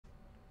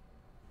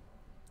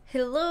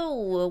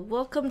Hello,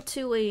 welcome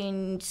to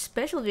a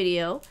special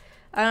video.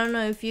 I don't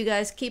know if you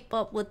guys keep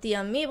up with the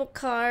amiibo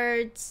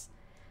cards.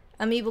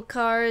 Amiibo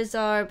cards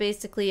are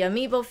basically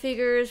amiibo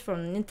figures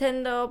from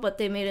Nintendo, but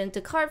they made it into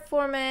card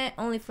format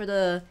only for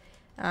the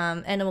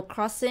Animal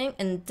Crossing.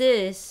 And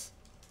this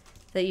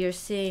that you're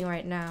seeing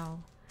right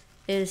now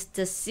is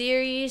the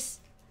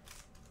Series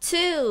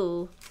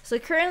 2. So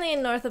currently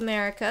in North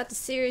America, the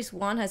Series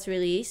 1 has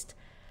released.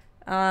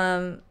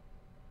 I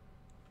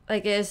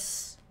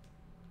guess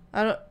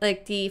I don't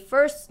like the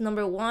first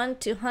number 1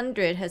 to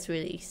 100 has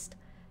released,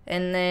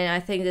 and then I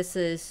think this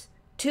is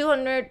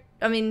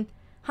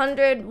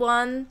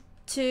 101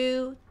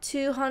 to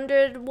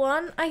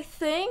 201, I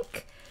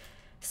think.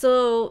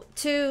 So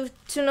to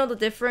know the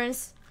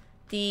difference,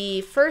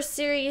 the first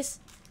series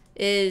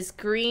is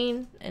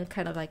green and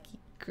kind of like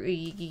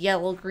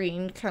yellow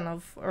green kind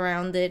of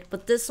around it,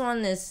 but this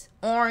one is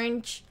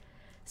orange.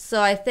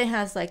 So I think it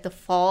has like the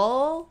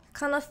fall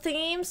kind of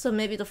theme. So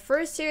maybe the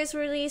first series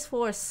released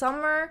for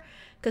summer,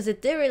 because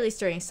it did release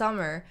during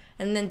summer,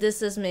 and then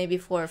this is maybe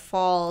for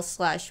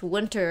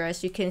fall/winter.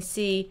 As you can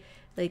see,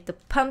 like the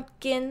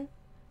pumpkin,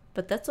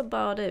 but that's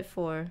about it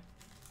for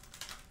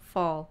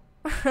fall.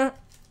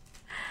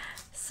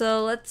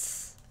 So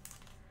let's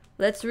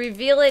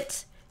reveal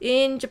it.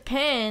 In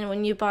Japan,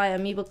 when you buy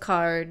amiibo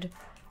card,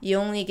 you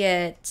only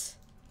get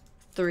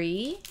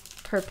 3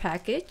 per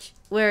package,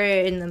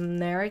 where in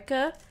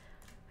America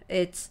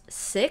it's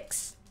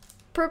 6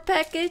 per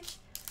package.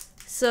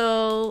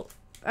 So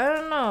I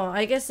don't know,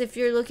 I guess if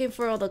you're looking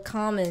for all the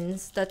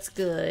commons, that's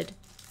good.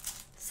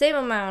 Same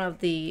amount of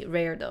the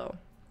rare though.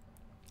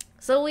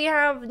 So we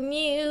have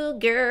new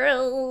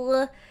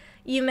girl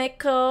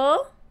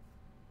Yumeko.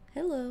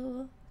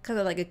 Hello. Kind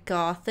of like a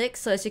gothic.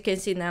 So as you can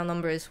see now,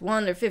 number is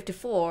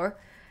 154.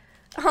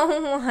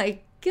 Oh my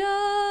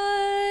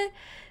god.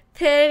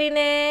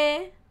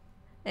 Terine.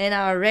 And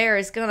our rare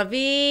is gonna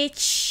be...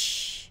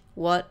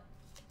 What?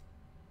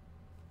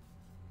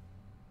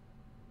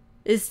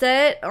 Is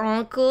that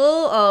uncle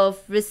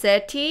of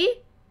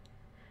Rossetti?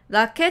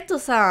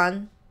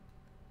 Raketo-san.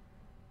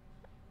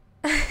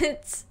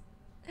 It's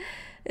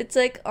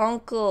like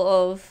uncle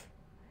of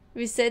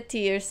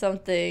Rossetti or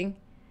something.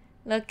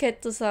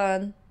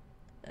 Raketo-san.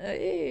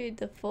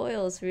 The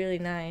foil is really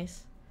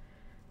nice.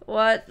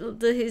 What?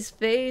 His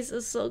face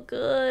is so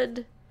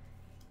good.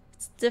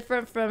 It's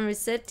different from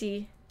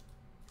Rossetti.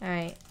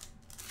 Alright.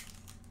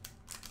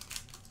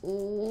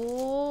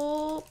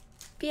 Ooh,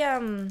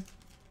 piam.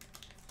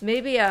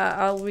 Maybe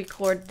I'll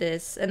record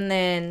this and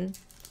then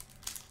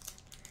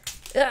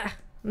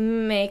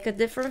make a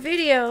different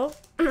video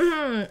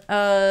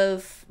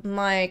of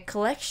my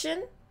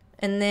collection.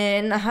 And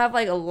then I have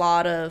like a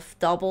lot of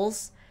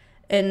doubles.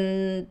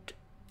 And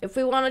if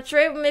we want to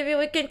trade, maybe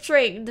we can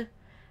trade.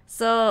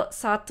 So,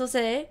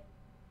 Satose.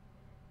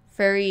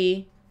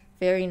 Very,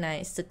 very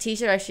nice. The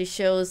t-shirt actually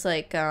shows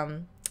like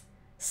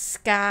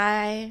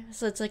sky,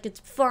 so it's like it's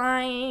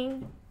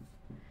flying.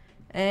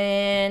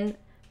 And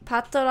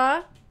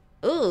Patora,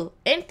 ooh,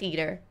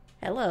 Anteater,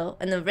 hello.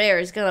 And the rare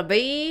is gonna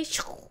be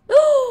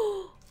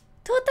Tota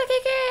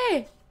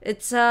KK.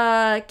 It's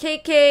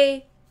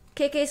KK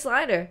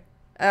slider.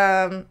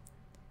 Oh,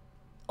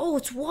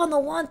 it's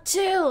 101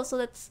 too, so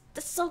that's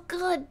so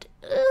good.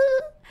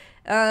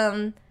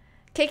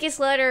 KK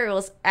slider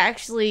was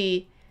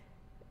actually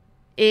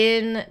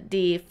in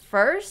the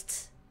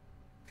first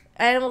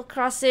Animal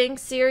Crossing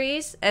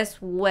series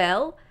as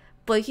well,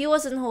 but he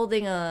wasn't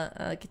holding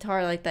a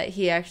guitar like that.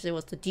 He actually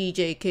was the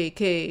DJ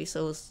KK,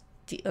 so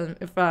it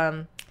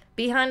was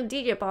behind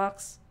the DJ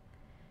box.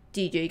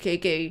 DJ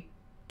KK,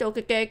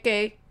 Toka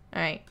KK.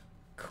 Alright,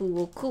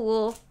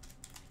 cool.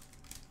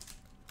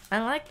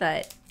 I like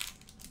that.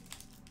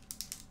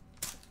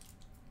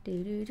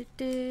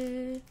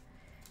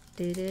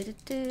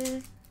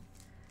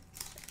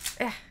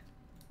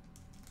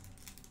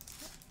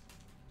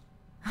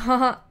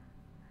 Haha.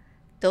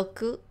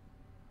 Doku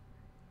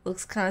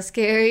looks kind of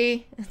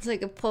scary. It's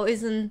like a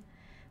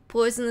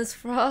poisonous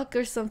frog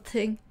or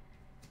something.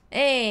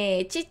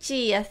 Hey,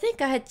 Chichi! I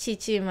think I had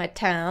Chichi in my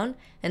town,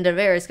 and the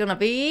rare is gonna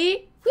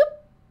be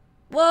whoop.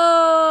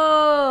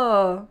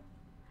 Whoa!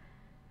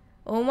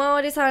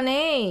 Omawari-san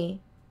A.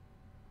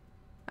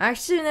 I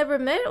actually never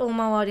met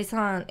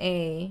Omawari-san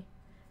A.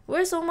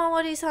 Where's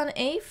Omawari-san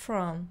A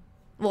from?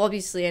 Well,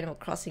 obviously Animal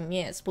Crossing,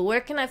 yes, but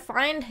where can I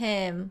find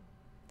him?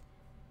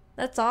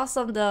 That's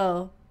awesome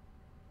though.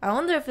 I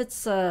wonder if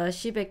it's a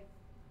Shiba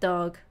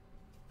dog.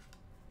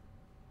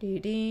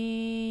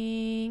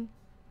 Ding.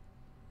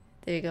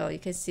 There you go. You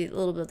can see a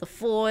little bit of the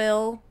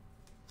foil.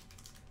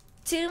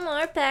 2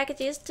 more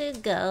packages to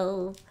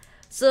go.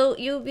 So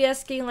you'll be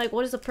asking, like,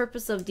 what is the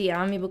purpose of the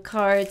amiibo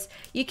cards?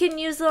 You can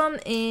use them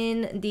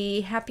in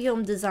the Happy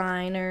Home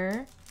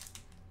Designer.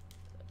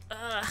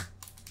 Ugh,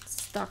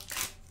 stuck.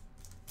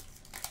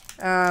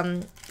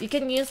 You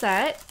can use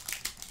that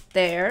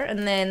there,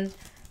 and then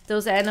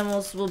those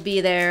animals will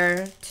be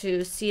there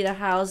to see the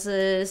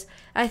houses.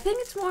 I think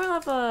it's more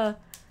of a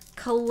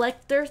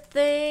collector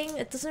thing.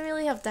 It doesn't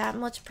really have that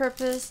much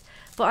purpose,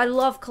 but I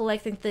love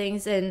collecting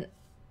things, and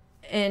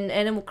and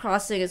Animal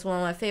Crossing is one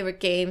of my favorite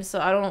games, so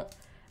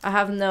I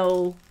have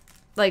no,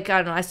 like, I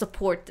don't know, I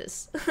support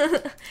this.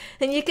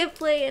 And you can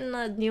play in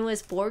the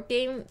newest board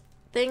game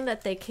thing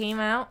that they came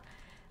out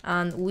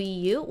on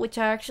Wii U, which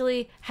I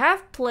actually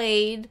have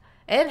played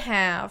and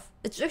have.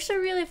 It's actually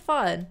really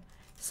fun,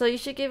 so you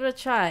should give it a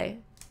try.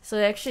 So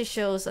it actually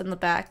shows on the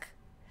back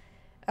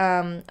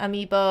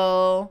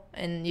amiibo,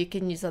 and you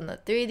can use on the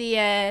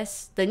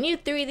 3DS, the new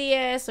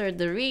 3DS, or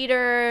the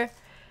reader,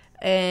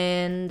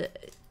 and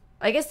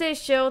I guess they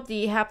showed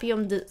the Happy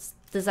Home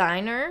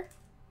designer,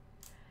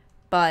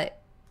 but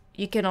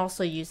you can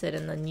also use it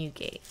in the new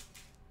game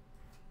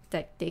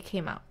that they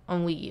came out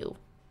on Wii U.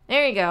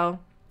 There you go.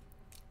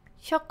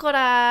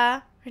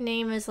 Shokora. Her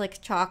name is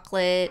like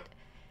chocolate.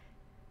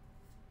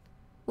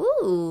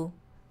 Ooh.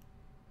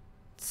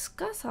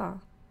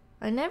 Tsukasa.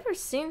 I never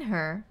seen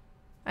her.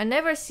 I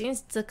never seen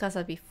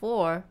Tsukasa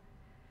before.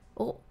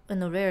 Oh, and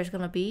the rare is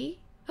gonna be...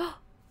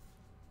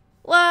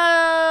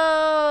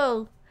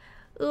 Whoa!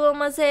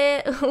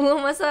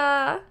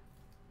 Uomasa.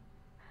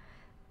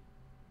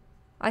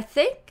 I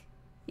think?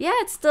 Yeah,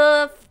 it's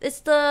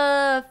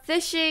the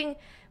fishing,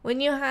 when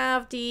you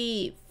have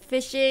the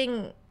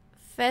fishing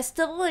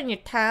festival in your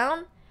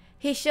town,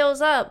 he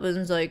shows up and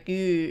is like,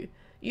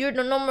 you're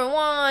the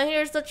 #1,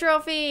 here's the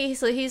trophy.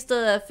 So he's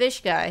the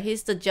fish guy.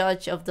 He's the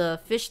judge of the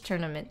fish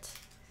tournament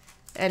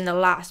and the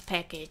last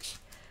package.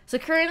 So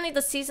currently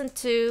the season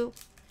 2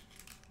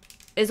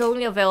 is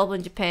only available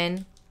in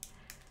Japan.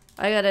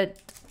 I got it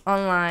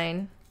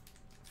online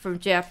from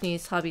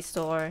Japanese hobby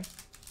store.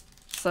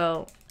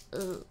 So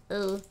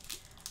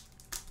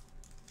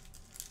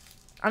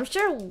I'm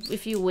sure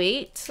if you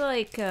wait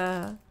like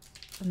a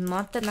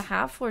month and a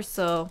half or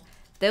so,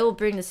 they will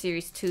bring the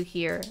series 2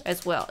 here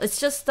as well. It's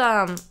just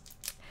I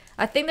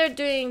think they're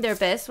doing their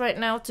best right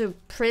now to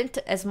print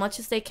as much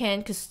as they can,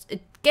 because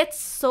it gets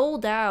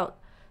sold out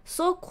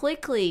so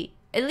quickly.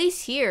 At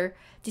least here,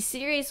 the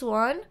series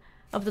 1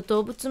 of the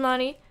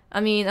Dobutsumari,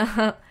 I mean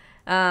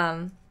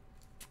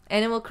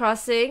Animal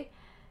Crossing,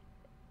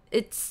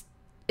 it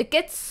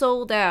gets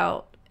sold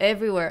out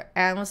everywhere.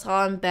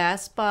 Amazon,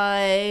 Best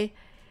Buy.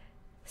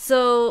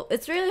 So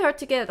it's really hard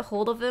to get a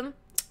hold of them,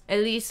 at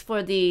least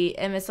for the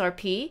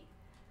MSRP.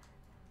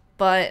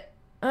 But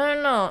I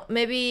don't know,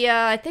 maybe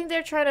I think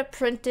they're trying to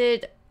print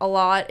it a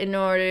lot in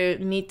order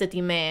to meet the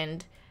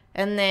demand.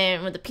 And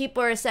then when the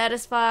people are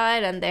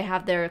satisfied and they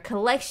have their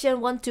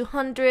collection 1 to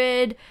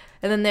 100,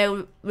 and then they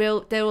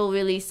will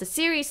release the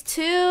series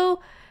 2,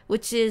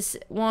 which is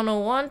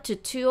 101 to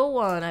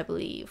 201, I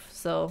believe.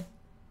 So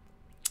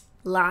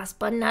last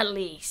but not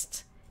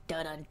least,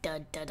 dun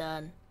dun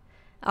dun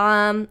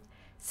dun.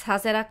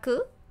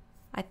 Sazeraku.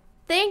 I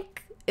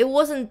think it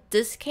wasn't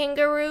this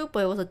kangaroo,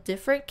 but it was a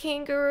different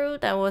kangaroo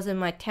that was in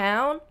my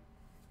town.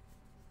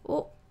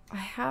 Oh, I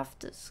have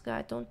this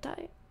guy, don't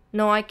I?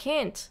 No, I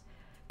can't,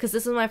 because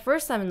this is my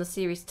first time in the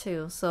series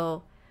too.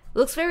 So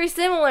looks very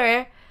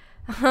similar.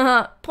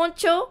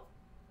 Poncho,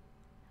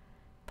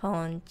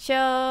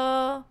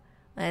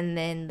 and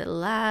then the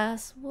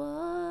last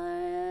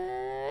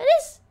one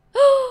is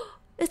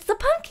it's the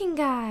pumpkin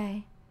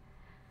guy.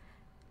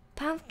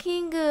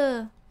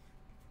 Pumpkin.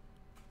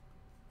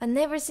 I've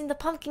never seen the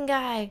pumpkin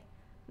guy.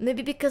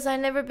 Maybe because I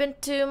never been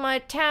to my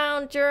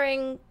town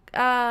during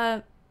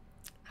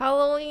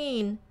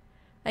Halloween.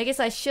 I guess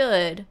I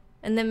should.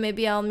 And then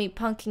maybe I'll meet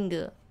Pumpkin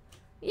Goo.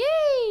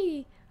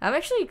 Yay! I'm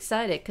actually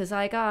excited because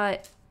I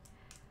got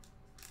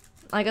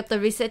the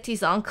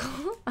Resetti's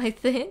uncle, I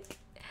think.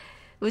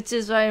 Which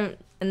is right,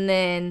 and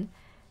then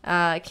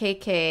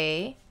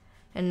KK,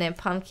 and then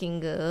Pumpkin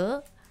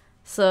Goo.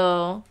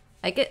 So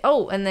I get,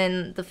 oh, and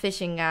then the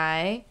fishing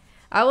guy.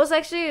 I was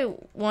actually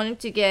wanting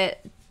to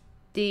get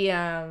the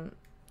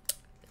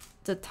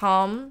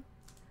Tom,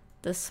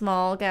 the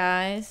small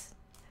guys,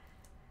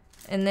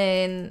 and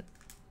then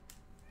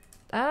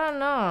I don't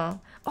know.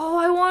 Oh,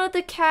 I wanted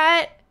the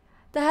cat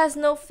that has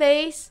no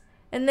face,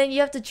 and then you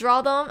have to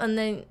draw them, and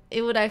then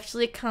it would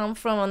actually come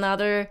from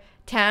another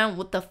town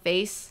with the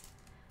face.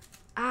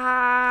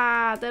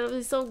 Ah, that would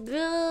be so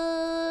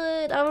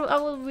good.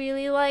 I would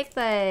really like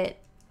that.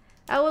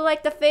 I would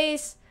like the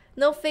face,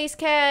 no face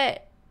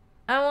cat.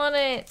 I want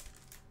it.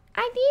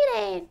 I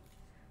need it.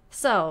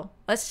 So,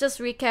 let's just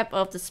recap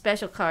of the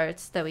special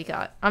cards that we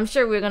got. I'm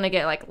sure we're gonna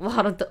get like a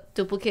lot of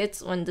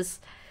duplicates when this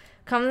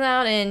comes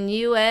out in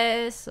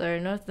US or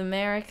North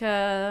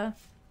America.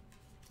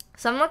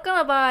 So I'm not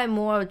gonna buy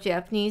more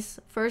Japanese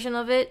version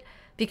of it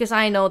because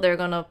I know they're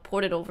gonna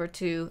port it over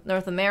to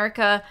North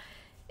America.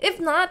 If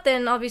not,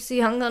 then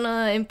obviously I'm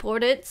gonna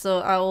import it,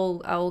 so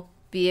I'll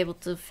be able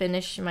to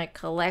finish my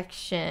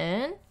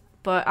collection.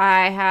 But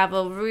I have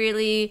a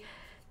really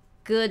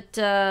good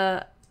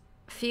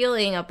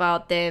feeling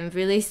about them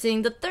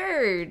releasing the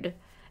 3rd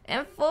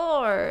and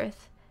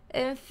 4th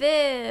and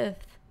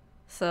 5th.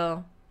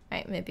 So,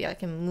 right, maybe I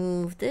can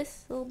move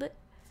this a little bit.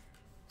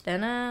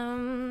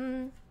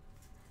 Then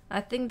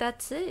I think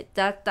that's it.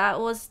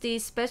 That was the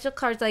special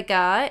cards I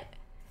got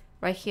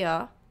right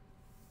here.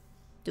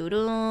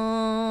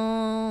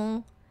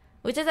 Doo-doo.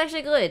 Which is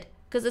actually good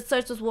because it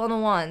starts with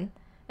 101.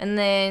 and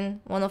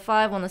then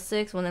 105,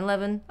 106,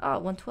 111,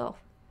 112.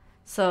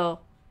 So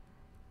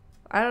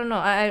I don't know.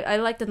 I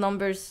like the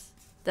numbers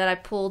that I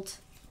pulled,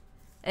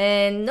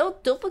 and no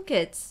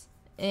duplicates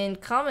in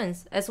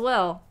commons as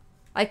well.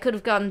 I could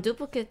have gotten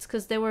duplicates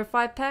because there were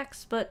 5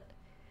 packs, but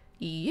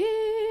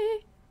yeah.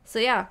 So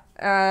yeah,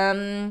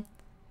 I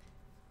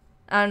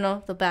don't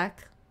know, the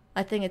back.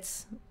 I think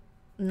it's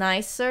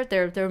nicer.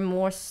 There are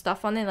more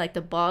stuff on it, like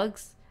the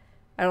bugs.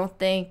 I don't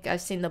think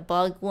I've seen the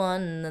bug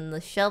one and then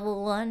the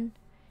shovel one,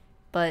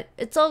 but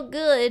it's all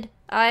good.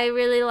 I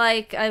really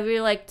liked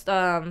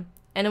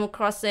Animal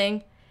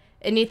Crossing.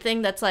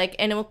 Anything that's like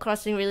Animal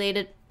Crossing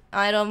related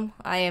item,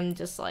 I am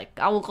just like,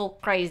 I will go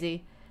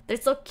crazy. They're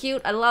so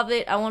cute. I love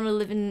it. I want to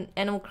live in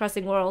Animal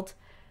Crossing world.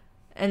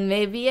 And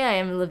maybe I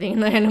am living in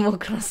the Animal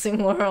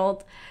Crossing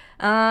world.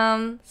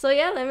 So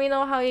yeah, let me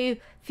know how you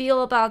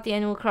feel about the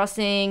Animal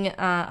Crossing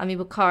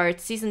amiibo card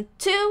season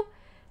 2.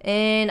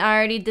 And I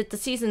already did the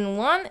season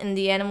 1 in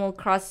the Animal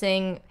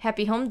Crossing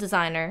Happy Home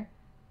Designer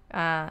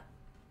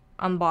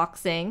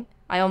unboxing.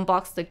 I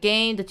unboxed the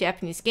game, the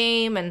Japanese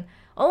game, and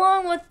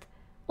along with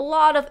a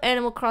lot of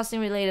Animal Crossing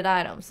related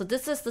items. So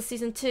this is the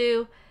season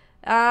 2.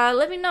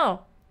 Let me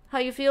know how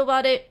you feel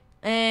about it,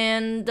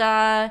 and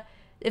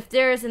if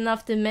there is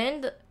enough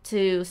demand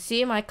to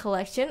see my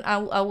collection,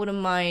 I wouldn't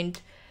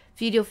mind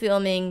video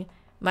filming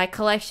my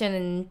collection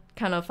and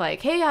kind of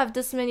like, hey, I have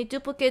this many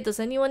duplicates, does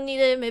anyone need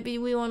it? Maybe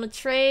we want to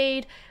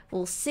trade,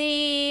 we'll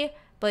see.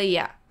 But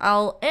yeah,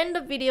 I'll end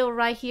the video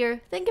right here.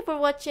 Thank you for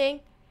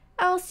watching.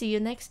 I'll see you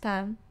next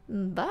time.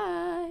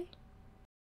 Bye.